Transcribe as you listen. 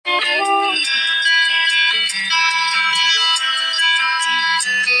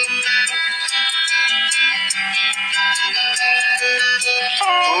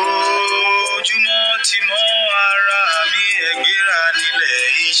ti mọ́ ara mi ẹ̀gbéra nílẹ̀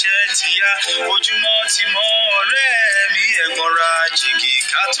iṣẹ́ ti yá ojúmọ́ ti mọ́ ọ̀rẹ́ mi ẹ̀gbọ́nra jìgì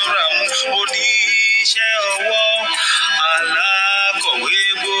kátúrà mú oníṣẹ́ ọwọ́ alákọ̀wé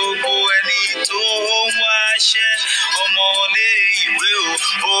gbogbo ẹni tó ń wáṣẹ́ ọmọlé ìwé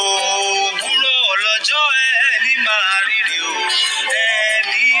òwúrọ̀ lọ́jọ́ ẹni máa rírì o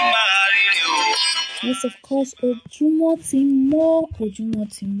ẹni máa rírì o. Yes, of course, Ojúmọ́ ti mọ́.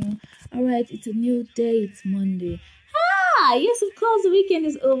 All right, it's a new day. It's Monday. Yes, of course, the weekend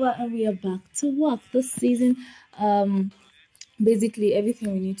is over and we are back to work this season. Basically,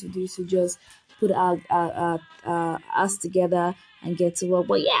 everything we need to do is to just put our us together and get to work.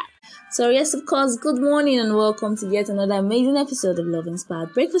 But yeah, so yes, of course, good morning and welcome to yet another amazing episode of Love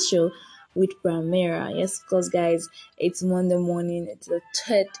Inspired Breakfast Show with Primera. Yes, of course, guys, it's Monday morning. It's the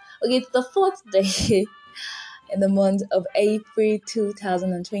fourth day in the month of April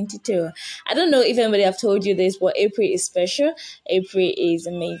 2022. I don't know if anybody have told you this, but April is special. April is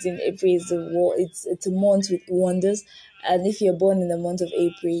amazing. April is it's a month with wonders. And if you're born in the month of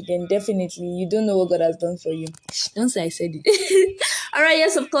April, then definitely you don't know what God has done for you. Don't say I said it. All right,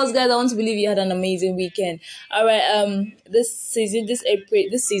 yes, of course, guys. I want to believe you had an amazing weekend. All right, this season,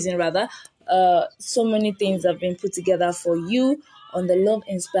 so many things have been put together for you on the Love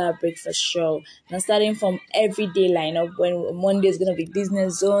Inspired Breakfast Show. Now, starting from everyday lineup, when Monday is going to be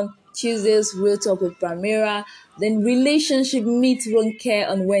Business Zone, Tuesdays, Real Talk with Primera, then Relationship Meet Ronke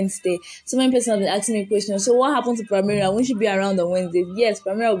on Wednesday. So many people have been asking me questions. So what happened to Primera? Won't she be around on Wednesdays? Yes,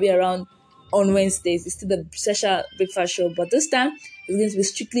 Primera will be around on Wednesdays. It's still the special breakfast show, but this time it's going to be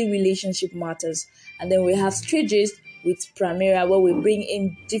strictly relationship matters. And then we have Straight Gist with Primera, where we bring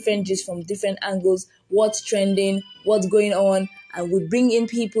in different gist from different angles, what's trending, what's going on, and we bring in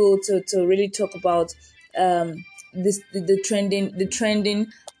people to really talk about the trending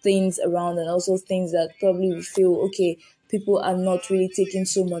things around, and also things that probably we feel okay people are not really taking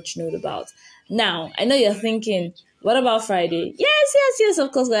so much note about. Now, I know you're thinking, what about Friday? Yes,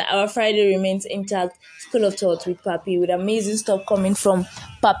 of course, our Friday remains intact. School of Thought with Papi, with amazing stuff coming from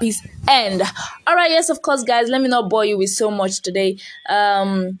Papi's end. All right, yes, of course, guys, let me not bore you with so much today.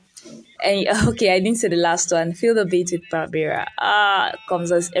 Okay, I didn't say the last one. Feel the Beat with Barbera.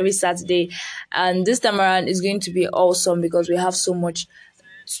 Comes us every Saturday, and this time around is going to be awesome because we have so much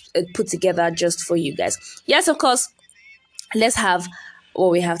put together just for you guys. Yes, of course. Let's have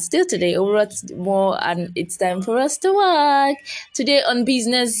what we have to do today. More, and it's time for us to work today on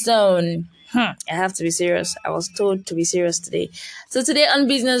Business Zone. I have to be serious. I was told to be serious today. So today on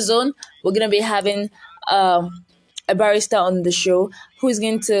Business Zone, we're gonna be having a barrister on the show who is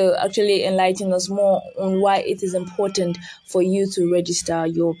going to actually enlighten us more on why it is important for you to register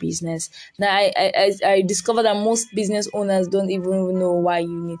your business. Now, I discovered that most business owners don't even know why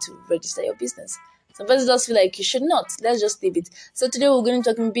you need to register your business. Some people just feel like you should not. Let's just leave it. So today we're going to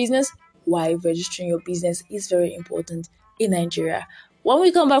talk in business, why registering your business is very important in Nigeria. When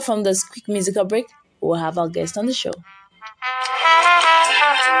we come back from this quick musical break, we'll have our guest on the show.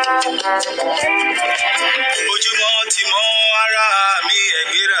 Ojúmọ́ ti mọ́ ara mi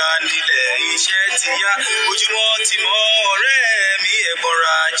ẹ̀gbéra nílẹ̀ iṣẹ́ ti yá ojúmọ́ ti mọ́ ọ̀rẹ́ mi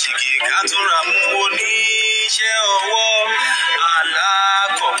ẹ̀gbọ́nra jìgì kátúrà mú oníṣẹ́ ọwọ́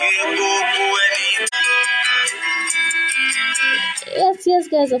alákọ̀wé gbogbo ẹni. Yes,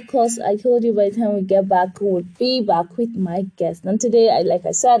 guys, of course, I told you by the time we get back, we'll be back with my guest. And today, like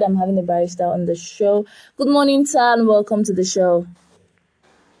I said, I'm having a barrister on the show. Good morning, sir, and welcome to the show.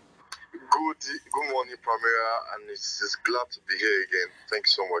 Good morning, Primera, and it's just glad to be here again.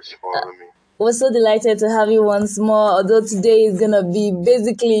 Thanks so much for having me. We're so delighted to have you once more, although today is going to be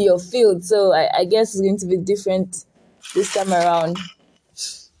basically your field, so I guess it's going to be different this time around.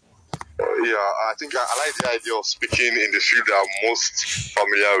 Yeah, I think I like the idea of speaking in the field that I'm most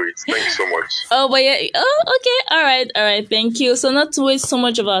familiar with. Thank you so much. Okay. All right. Thank you. So not to waste so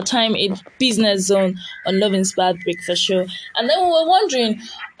much of our time in Business Zone on Love Inspired Breakfast Show. And then we were wondering,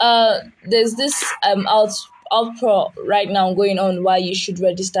 there's this outpour right now going on why you should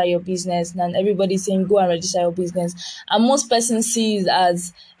register your business, and everybody's saying go and register your business. And most persons see it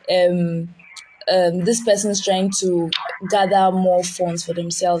as this person's trying to gather more funds for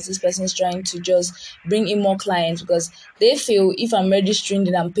themselves. This person's trying to just bring in more clients because they feel if I'm registering,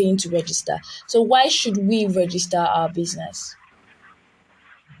 then I'm paying to register. So why should we register our business?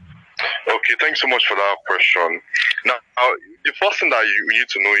 Okay, thanks so much for that question. Now, the first thing that you need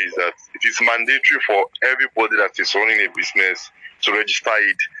to know is that it is mandatory for everybody that is running a business to register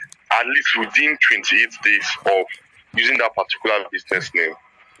it at least within 28 days of using that particular business name.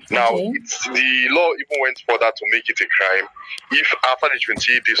 Now, the law even went further to make it a crime if after the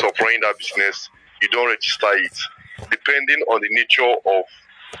 28 days of running that business, you don't register it, depending on the nature of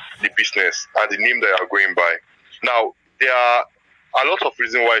the business and the name that you are going by. Now, there are a lot of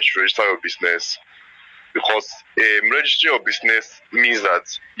reasons why you should register your business, because registering your business means that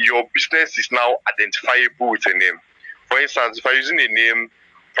your business is now identifiable with a name. For instance, if I'm using the name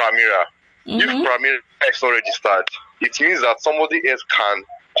Primera, if Primera is not registered, it means that somebody else can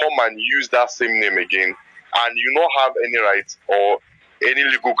come and use that same name again, and you not have any right or any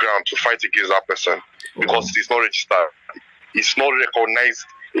legal ground to fight against that person because it is not registered. It's not recognized.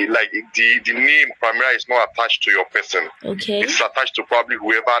 Like the name Primera is not attached to your person. Okay. It's attached to probably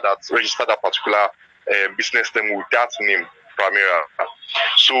whoever that registered that particular business name with that name, Primera.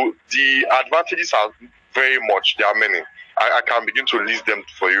 So the advantages are very much. There are many. I can begin to list them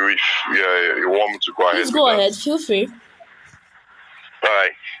for you if you want me to go ahead. Please go ahead. Feel free.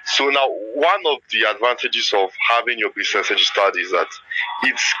 Right. So now, one of the advantages of having your business registered is that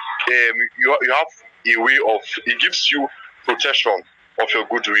it's you have a way of, it gives you protection of your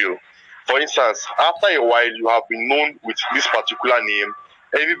goodwill. For instance, after a while you have been known with this particular name,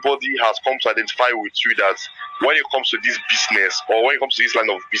 everybody has come to identify with you that when it comes to this business or when it comes to this line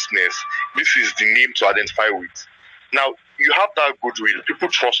of business, this is the name to identify with. Now, you have that goodwill, people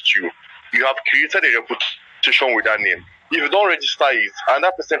trust you, you have created a reputation with that name. If you don't register it,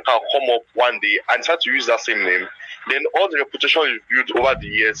 another person can come up one day and start to use that same name, then all the reputation you've built over the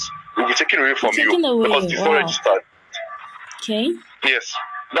years will be taken away from you because it's not registered. Okay. Yes.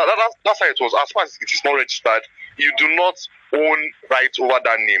 That's how it was. As far as it is not registered, you do not own rights over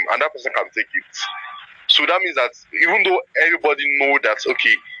that name, and that person can take it. So that means that even though everybody know that,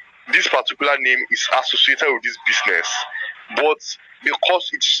 okay, this particular name is associated with this business, but because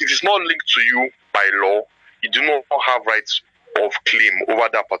it is not linked to you by law, you do not have rights of claim over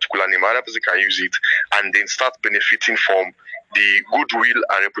that particular name. Another person can use it and then start benefiting from the goodwill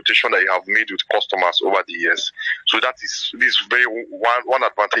and reputation that you have made with customers over the years. So that is this very one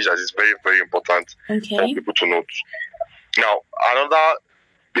advantage that is very, very important for people to note. Now, another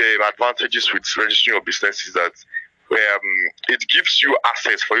advantages with registering your business is that it gives you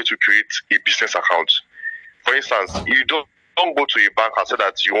access for you to create a business account. For instance, you don't go to a bank and say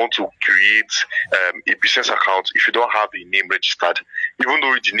that you want to create a business account if you don't have a name registered. Even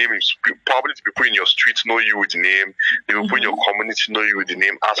though the name is probably the people in your street know you with the name, the people in your community know you with the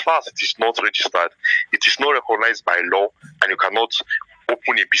name. As far as it is not registered, it is not recognized by law, and you cannot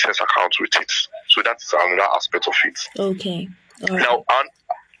open a business account with it. So that's another aspect of it. Okay. All right. Now,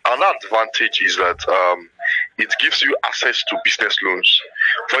 another advantage is that it gives you access to business loans.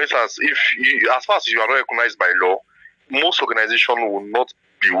 For instance, as far as you are not recognized by law, most organizations will not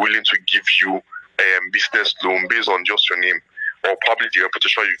be willing to give you business loan based on just your name or probably the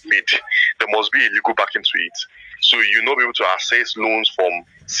reputation you've made. There must be a legal backing to it. So you'll not be able to access loans from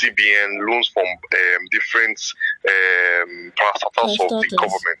CBN, loans from different parastatals of the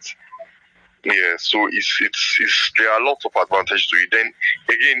government. Yeah, so it's there are lots of advantages to it. Then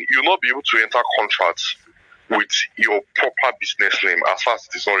again, you'll not be able to enter contracts with your proper business name as far as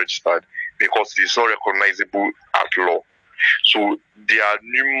it is not registered, because it is not recognizable at law. So there are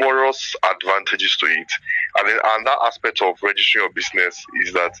numerous advantages to it. And then another aspect of registering your business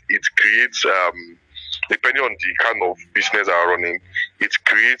is that it creates, depending on the kind of business that are running, it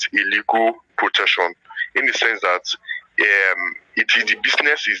creates a legal protection in the sense that the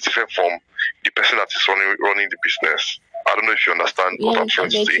business is different from the person that is running the business. I don't know if you understand what I'm trying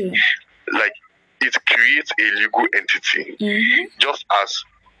to say. Like, it creates a legal entity, just as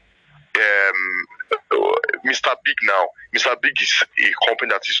Mr. Big now. Mr. Big is a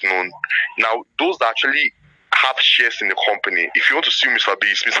company that is known. Now, those that actually have shares in the company, if you want to sue Mr. Big,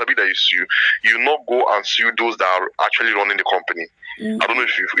 it's Mr. Big that you sue. You not go and sue those that are actually running the company. I don't know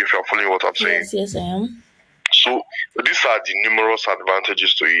if you're following what I'm saying. Yes, I am. So these are the numerous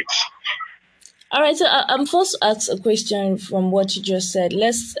advantages to it. All right, so I'm forced to ask a question from what you just said.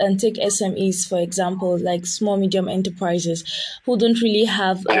 Let's take SMEs, for example, like small, medium enterprises who don't really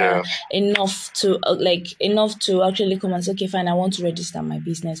have enough to actually come and say, okay, fine, I want to register my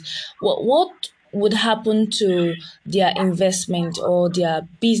business. What would happen to their investment or their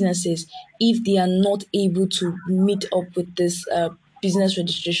businesses if they are not able to meet up with this business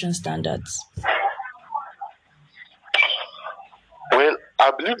registration standards? Well,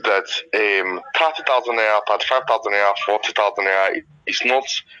 I believe that 30,000 naira, 35,000 naira, 40,000 naira is not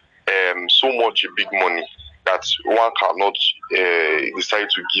so much a big money that one cannot decide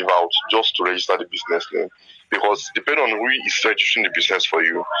to give out just to register the business name. Because depending on who is registering the business for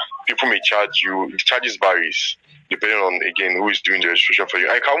you, people may charge you. The charges varies depending on, again, who is doing the registration for you.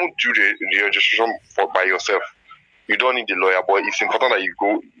 I can't do the registration by yourself. you don't need a lawyer, but it's important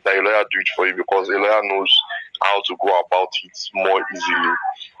that a lawyer do it for you, because a lawyer knows how to go about it more easily.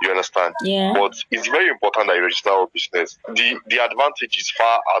 You understand? Yeah. But it's very important that you register your business. The advantages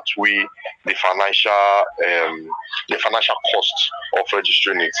far outweigh the financial cost of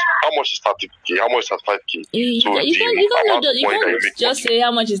registering it. How much is 30K? How much is 35K? You can't just say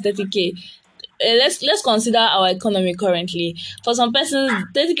how much is 30K. Let's consider our economy currently. For some persons,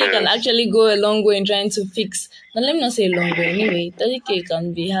 30K can actually go a long way in trying to fix. Now, let me not say a long way. Anyway, 30K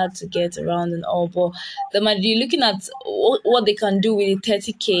can be hard to get around and all, but they might be looking at what they can do with the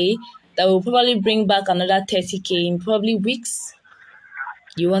 30K that will probably bring back another 30K in probably weeks.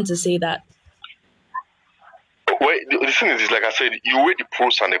 You want to say that? Well, the thing is, like I said, you weigh the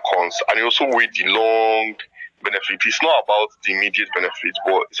pros and the cons, and you also weigh the long benefit. It's not about the immediate benefit,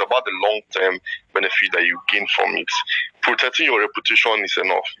 but it's about the long-term benefit that you gain from it. Protecting your reputation is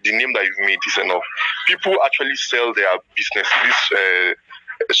enough. The name that you've made is enough. People actually sell their business,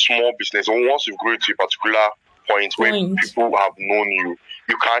 this small business, and once you grow to a particular point where people have known you,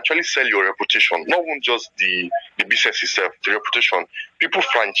 you can actually sell your reputation, not even just the business itself, the reputation. People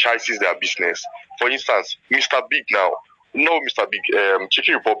franchises their business. For instance, Mr. Big now, Mr. Big,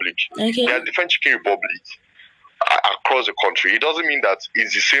 Chicken Republic. Okay. There are different Chicken Republic across the country. It doesn't mean that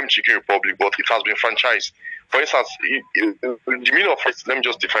it's the same Chicken Republic, but it has been franchised. For instance, the meaning of it, let me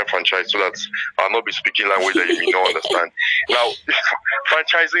just define franchise so that I'll not be speaking language that you may not understand. Now,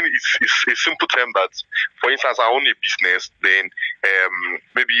 franchising is a simple term that, for instance, I own a business, then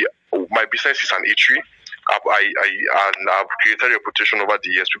maybe my business is an eatery. I've created a reputation over the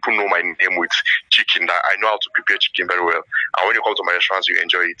years. People know my name with chicken, that I know how to prepare chicken very well. And when you come to my restaurants, you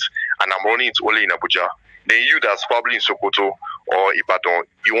enjoy it. And I'm running it only in Abuja. Then you that's probably in Sokoto or Ibadan,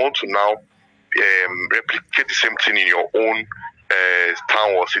 you want to now replicate the same thing in your own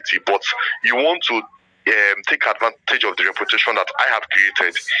town or city, but you want to take advantage of the reputation that I have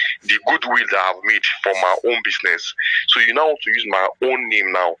created, the goodwill that I have made for my own business. So you now want to use my own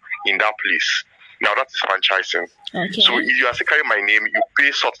name now in that place. Now that is franchising. Okay. So if you are carrying my name, you pay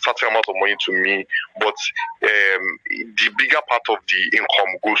a certain amount of money to me, but the bigger part of the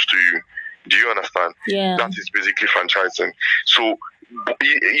income goes to you. Do you understand? Yeah. That is basically franchising. So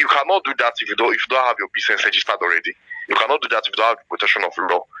you cannot do that if you don't have your business registered already. You cannot do that if you don't have the protection of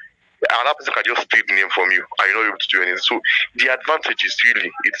law. Another person can just steal the name from you and you're not able to do anything. So the advantage is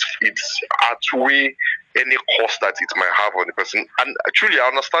really it's outweigh any cost that it might have on the person. And truly, I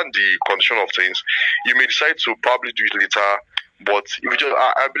understand the condition of things. You may decide to probably do it later, but if you just,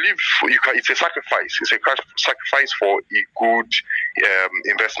 I believe it's a sacrifice. It's a sacrifice for a good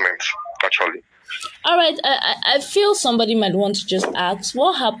investment, actually. All right, I feel somebody might want to just ask,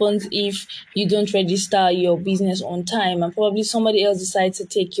 what happens if you don't register your business on time and probably somebody else decides to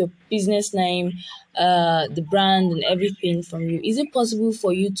take your business name, the brand and everything from you? Is it possible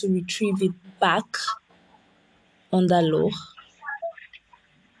for you to retrieve it back under law?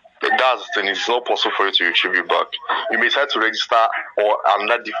 That's the thing. It's not possible for you to retrieve it back. You may decide to register or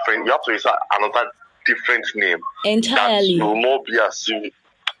another different. You have to register another different name. Entirely. That will not be as if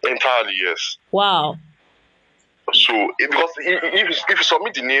entirely, yes. Wow. So because if you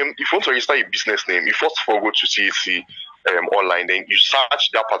submit the name, if you want to register a business name, you first of all go to CAC online. Then you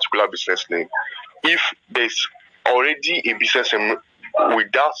search that particular business name. If there's already a business name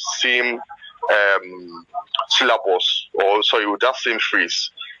with that same syllabus, with that same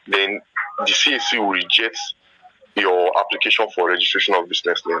phrase, then the CAC will reject your application for registration of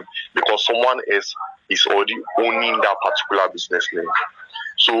business name because someone else is already owning that particular business name.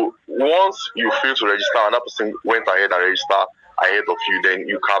 So once you fail to register, another person went ahead and registered ahead of you, then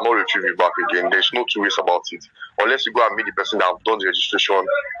you cannot retrieve it back again. There's no two ways about it. Unless you go and meet the person that have done the registration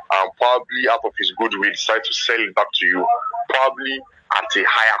and probably out of his goodwill decide to sell it back to you, probably at a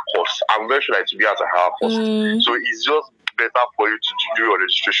higher cost. I'm very sure that it will be at a higher cost. So it's just better for you to do your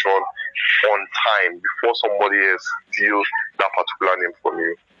registration on time before somebody else steals that particular name from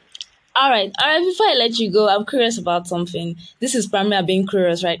you. All right. Before I let you go, I'm curious about something. This is primarily being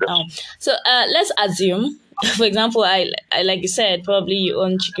curious right now. So let's assume, for example, I like you said, probably you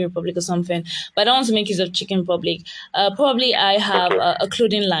own Chicken Republic or something, but I don't want to make use of Chicken Republic. Probably I have a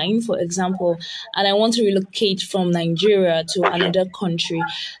clothing line, for example, and I want to relocate from Nigeria to another country.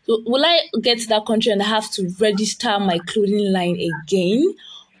 So will I get to that country and have to register my clothing line again,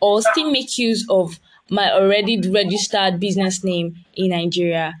 or still make use of my already registered business name in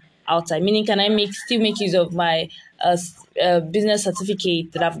Nigeria outside? Meaning, can I still make use of my business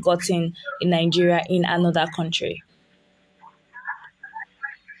certificate that I've gotten in Nigeria in another country?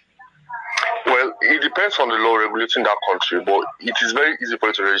 Well, it depends on the law regulating that country, but it is very easy for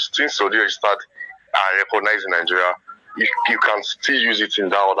you to register. Since already registered and recognized in Nigeria, you can still use it in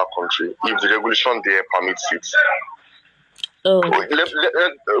that other country if the regulation there permits it. Oh. Before we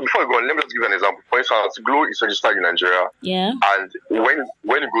go on, let me just give you an example. For instance, Glow is registered in Nigeria. Yeah. And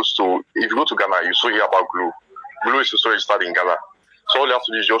when it goes to, if you go to Ghana, you still hear about Glow. Glow is also registered in Ghana. So all you have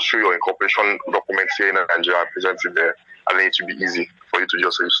to do is just show your incorporation documents here in Nigeria and present it there, and then it will be easy for you to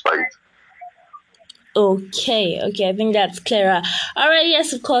just register it. Okay, I think that's clearer. All right,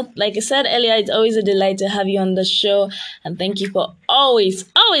 yes, of course. Like I said earlier, it's always a delight to have you on the show, and thank you for always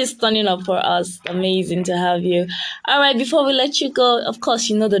turning up for us. Amazing to have you. All right, before we let you go, of course,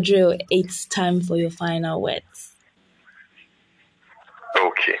 you know the drill. It's time for your final words.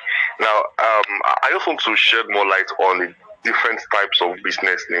 Okay. Now, I just want to shed more light on the different types of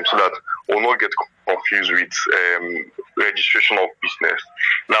business names so that we'll not get confused with registration of business.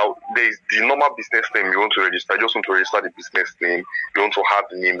 Now, there is the normal business name you want to register. You just want to register the business name. You want to have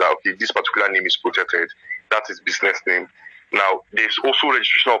the name that, okay, this particular name is protected. That is business name. Now, there's also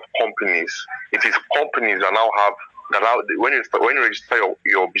registration of companies. It is companies that now have when you register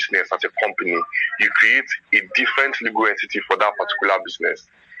your business as a company, you create a different legal entity for that particular business,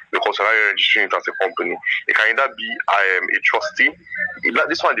 because you're registering it as a company. It can either be a trustee.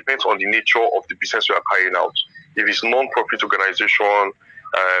 This one depends on the nature of the business you are carrying out. If it's non-profit organization,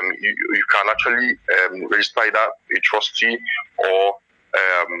 you can actually register either a trustee or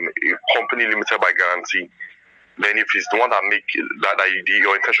a company limited by guarantee. Then if it's the one that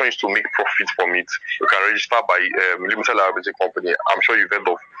your intention is to make profit from it, you can register by limited liability company. I'm sure you've heard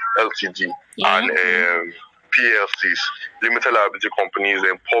of LTD and PLCs, limited liability companies,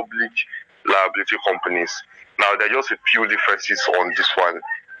 and public liability companies. Now, there are just a few differences on this one.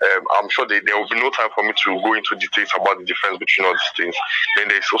 I'm sure there will be no time for me to go into details about the difference between all these things. Then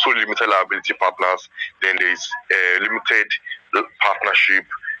there's also limited liability partners. Then there's limited partnership.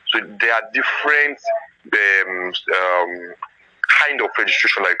 So there are different kind of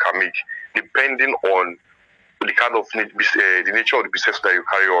registration that you can make depending on the kind of the nature of the business that you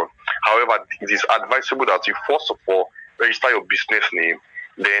carry on. However, it is advisable that you first of all register your business name.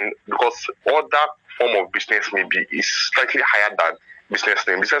 Then, because other form of business maybe is slightly higher than business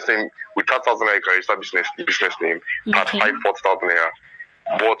name. Business name with 30,000 naira you can register business name at 40,000 naira.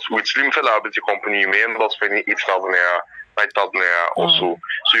 But with limited liability company, you may end up spending 8,000 naira, 9,000 naira or so.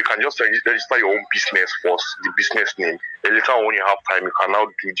 So you can just register your own business first, the business name. And later on, when you have time, you can now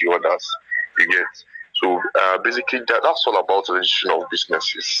do the others. You get. So basically, that's all about the registration of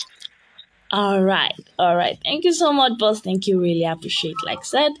businesses. All right. Thank you so much, boss. Thank you. Really appreciate. Like I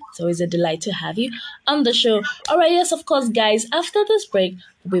said, it's always a delight to have you on the show. All right. Yes, of course, guys. After this break,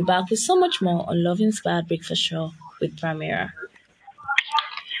 we'll be back with so much more on Love Inspired Breakfast Show with Primera.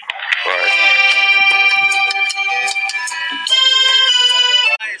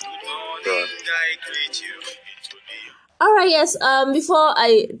 All right. Yes. Before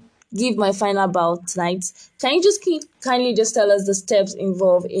I give my final bow tonight, can you just kindly just tell us the steps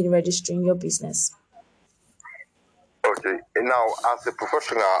involved in registering your business? Okay. Now, as a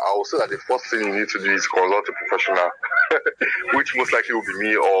professional, I will say that the first thing you need to do is consult a professional, which most likely will be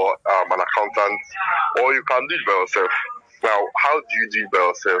me or an accountant, or you can do it by yourself. Now, how do you do it by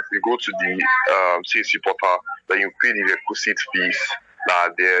yourself? You go to the CAC portal, then you pay the requisite fees that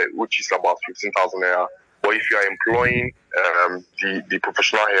are there, which is about 15,000 naira. But if you are employing the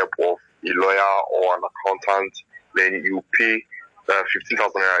professional help of a lawyer or an accountant, then you pay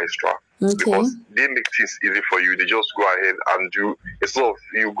 15,000 naira extra. Okay. Because they make things easy for you. They just go ahead and do, instead of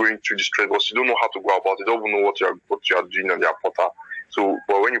you going through the stress, because you don't know how to go about it, you don't even know what you are doing on their portal. So,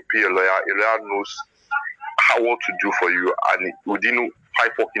 but when you pay a lawyer knows what to do for you, and within 5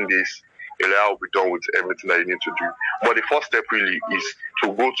 working days, a lawyer will be done with everything that you need to do. But the first step really is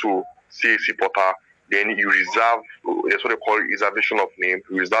to go to CAC portal. Then you reserve, that's what they call reservation of name.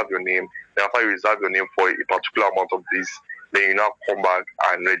 You reserve your name. Then after you reserve your name for a particular amount of days, then you now come back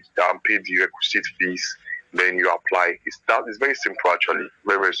and pay the requisite fees. Then you apply. It's very simple, actually.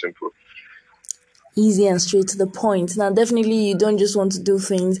 Very, very simple. Easy and straight to the point. Now, definitely, you don't just want to do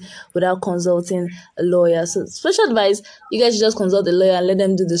things without consulting a lawyer. So, special advice, you guys should just consult a lawyer and let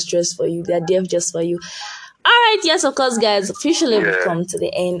them do the stress for you. They're there just for you. All right, yes, of course, guys. Officially, we've come to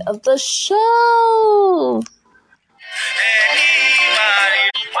the end of the show.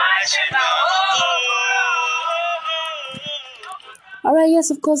 All right, yes,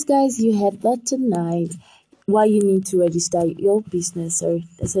 of course, guys, you heard that tonight. Why you need to register your business. Sorry,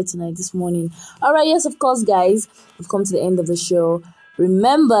 I said tonight, this morning. All right, yes, of course, guys, we've come to the end of the show.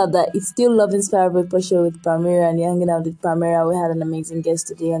 Remember that it's still Love Inspired Breakfast Show with Primera, and you're hanging out with Primera. We had an amazing guest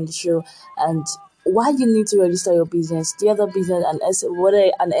today on the show, and why you need to register your business. The other business,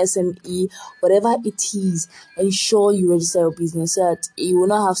 whether an SME, whatever it is, ensure you register your business so that you will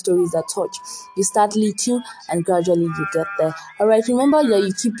not have stories that touch. You start little and gradually you get there. All right, remember that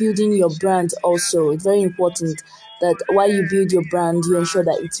you keep building your brand also. It's very important that while you build your brand, you ensure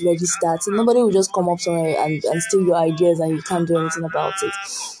that it's registered. So nobody will just come up somewhere and steal your ideas and you can't do anything about it.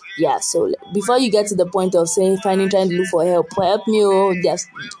 Yeah, so before you get to the point of trying to look for help me, just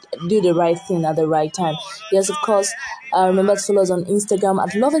do the right thing at the right time. Yes, of course. Remember to follow us on Instagram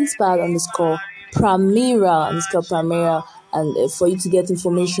at loveinspired_Pramira, and for you to get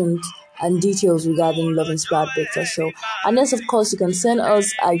information and details regarding Love Inspired Breakfast Show. And yes, of course, you can send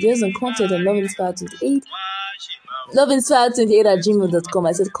us ideas and content on loveinspired28@gmail.com.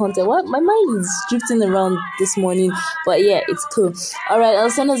 I said content. What? My mind is drifting around this morning, but yeah, it's cool. All right, I'll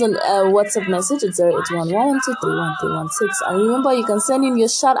send us a WhatsApp message at 081-112-31316. And remember, you can send in your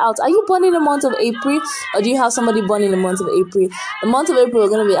shout out. Are you born in the month of April, or do you have somebody born in the month of April? The month of April, we're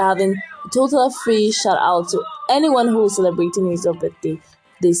going to be having a total free shout out to anyone who is celebrating his birthday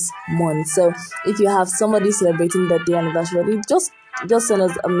this month. So if you have somebody celebrating birthday anniversary, just send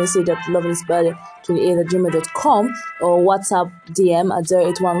us a message at loveinspired28@gmail.com or WhatsApp DM at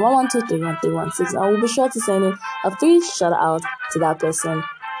 081-112-31316, and we'll be sure to send in a free shout out to that person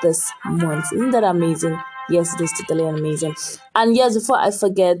this month. Isn't that amazing? Yes, it is totally amazing. And yes, before I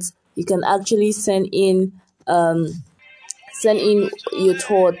forget, you can actually send in your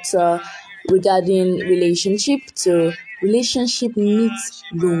thoughts regarding relationship to relationship meets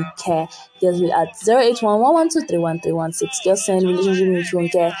room care. Yes, at 081-112-31316. Just send relationship meets room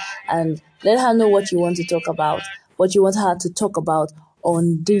care and let her know what you want to talk about, what you want her to talk about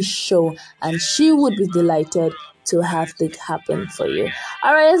on this show, and she would be delighted to have it happen for you.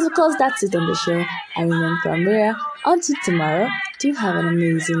 Alright, of course, that's it on the show. I remain Pramira. Until tomorrow, do have an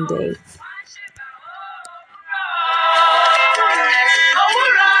amazing day.